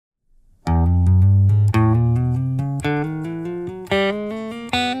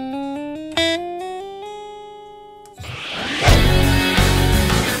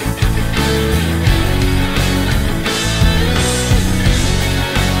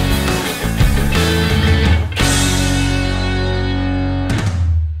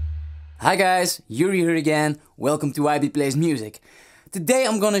Hi guys, Yuri here again, welcome to YBPlaysMusic. Today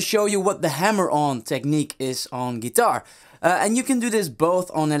I'm gonna show you what the hammer-on technique is on guitar. And you can do this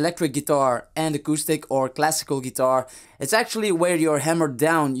both on electric guitar and acoustic or classical guitar. It's actually where you hammer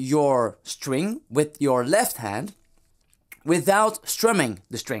down your string with your left hand without strumming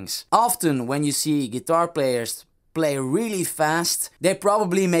the strings. Often when you see guitar players play really fast, they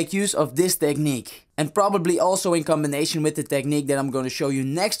probably make use of this technique. And probably also in combination with the technique that I'm going to show you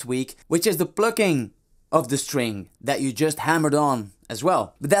next week, which is the plucking of the string that you just hammered on as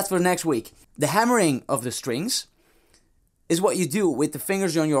well. But that's for next week. The hammering of the strings is what you do with the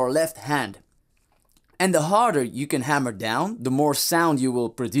fingers on your left hand. And the harder you can hammer down, the more sound you will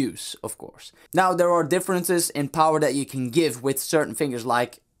produce, of course. Now there are differences in power that you can give with certain fingers,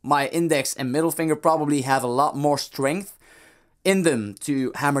 like my index and middle finger probably have a lot more strength in them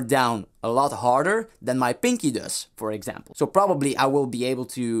to hammer down a lot harder than my pinky does, for example. So probably I will be able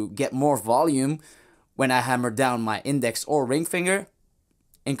to get more volume when I hammer down my index or ring finger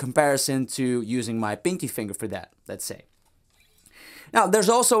in comparison to using my pinky finger for that, let's say. Now there's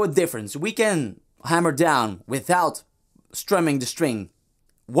also a difference. We can hammer down without strumming the string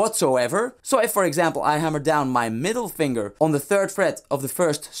whatsoever. So if, for example, I hammer down my middle finger on the 3rd fret of the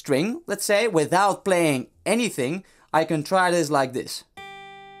 1st string, let's say, without playing anything, I can try this like this.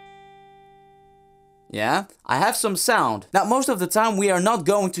 Yeah, I have some sound. Now most of the time we are not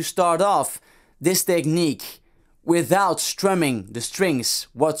going to start off this technique without strumming the strings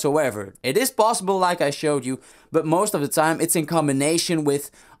whatsoever. It is possible, like I showed you, but most of the time it's in combination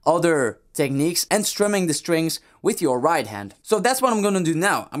with other techniques and strumming the strings with your right hand. So that's what I'm gonna do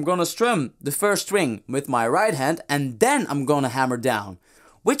now. I'm gonna strum the 1st string with my right hand and then I'm gonna hammer down,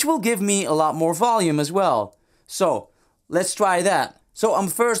 which will give me a lot more volume as well. So let's try that. So I'm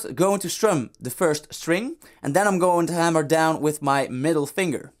first going to strum the 1st string and then I'm going to hammer down with my middle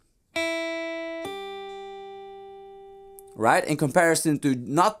finger. Right, in comparison to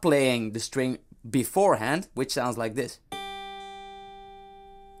not playing the string beforehand, which sounds like this.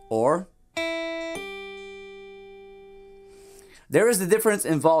 Or there is the difference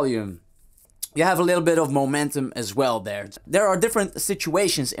in volume. You have a little bit of momentum as well there. There are different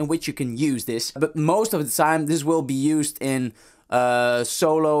situations in which you can use this, but most of the time this will be used in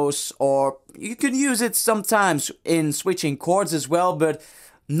solos, or you can use it sometimes in switching chords as well, but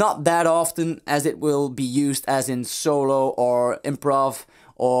not that often as it will be used as in solo or improv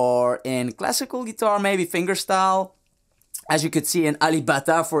or in classical guitar, maybe fingerstyle. As you could see in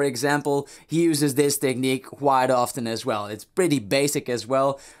Alip, for example, he uses this technique quite often as well. It's pretty basic as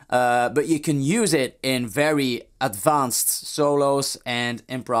well, but you can use it in very advanced solos and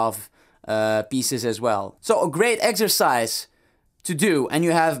improv pieces as well. So a great exercise to do, and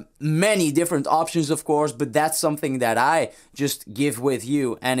you have many different options of course, but that's something that I just give with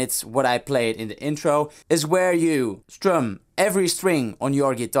you, and it's what I played in the intro, is where you strum every string on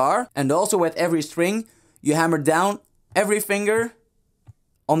your guitar, and also with every string you hammer down every finger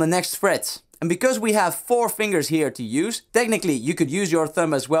on the next fret. And because we have 4 fingers here to use, technically you could use your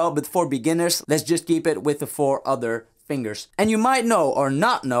thumb as well, but for beginners, let's just keep it with the 4 other fingers. And you might know or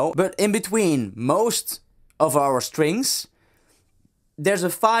not know, but in between most of our strings, there's a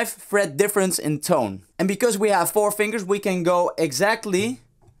 5 fret difference in tone. And because we have 4 fingers, we can go exactly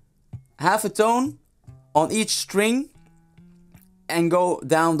half a tone on each string and go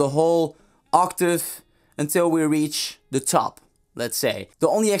down the whole octave until we reach the top, let's say. The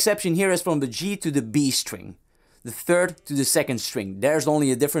only exception here is from the G to the B string, the 3rd to the 2nd string. There's only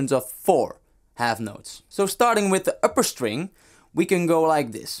a difference of 4 half notes. So starting with the upper string, we can go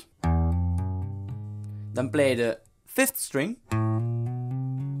like this. Then play the 5th string,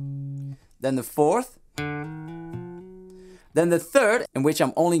 then the 4th, then the 3rd, in which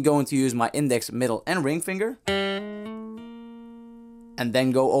I'm only going to use my index, middle and ring finger, and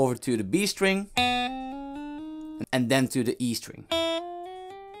then go over to the B string, and then to the E string.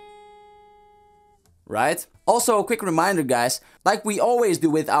 Right? Also a quick reminder guys, like we always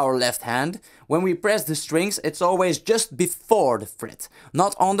do with our left hand, when we press the strings it's always just before the fret.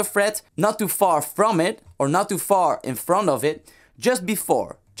 Not on the fret, not too far from it, or not too far in front of it, just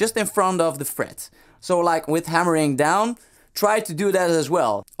before, just in front of the fret. So like with hammering down, try to do that as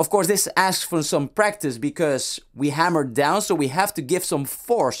well. Of course this asks for some practice because we hammer down, so we have to give some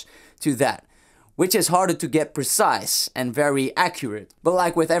force to that, which is harder to get precise and very accurate. But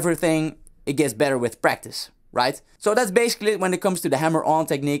like with everything, it gets better with practice, right? So that's basically it when it comes to the hammer-on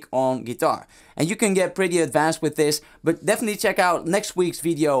technique on guitar. And you can get pretty advanced with this, but definitely check out next week's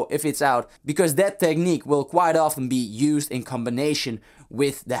video if it's out, because that technique will quite often be used in combination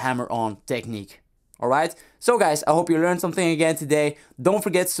with the hammer-on technique. Alright, so guys, I hope you learned something again today. Don't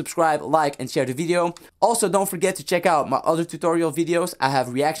forget to subscribe, like, and share the video. Also, don't forget to check out my other tutorial videos. I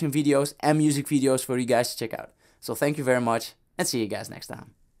have reaction videos and music videos for you guys to check out. So thank you very much, and see you guys next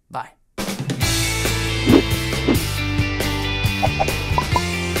time. Bye.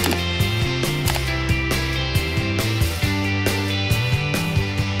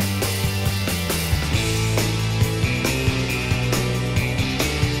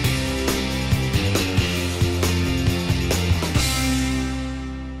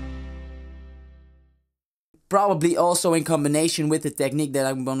 Probably also in combination with the technique that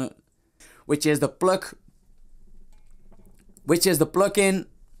I'm gonna, which is the plug-in.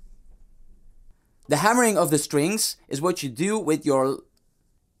 The hammering of the strings is what you do with your.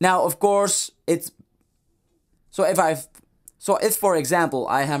 Now, of course, it's so if for example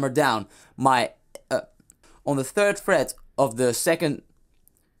I hammer down my on the 3rd fret of the 2nd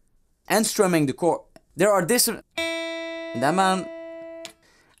and strumming the chord, there are different that man,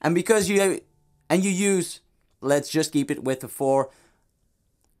 and because you use. Let's just keep it with the 4,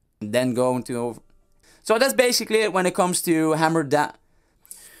 and then go into. So that's basically it when it comes to hammer down.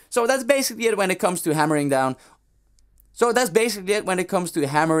 So that's basically it when it comes to hammering down. So that's basically it when it comes to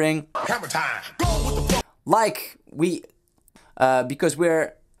hammering. Hammer time. Go with the like we, because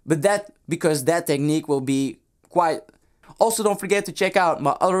that technique will be quite. Also, don't forget to check out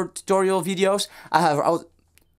my other tutorial videos. I have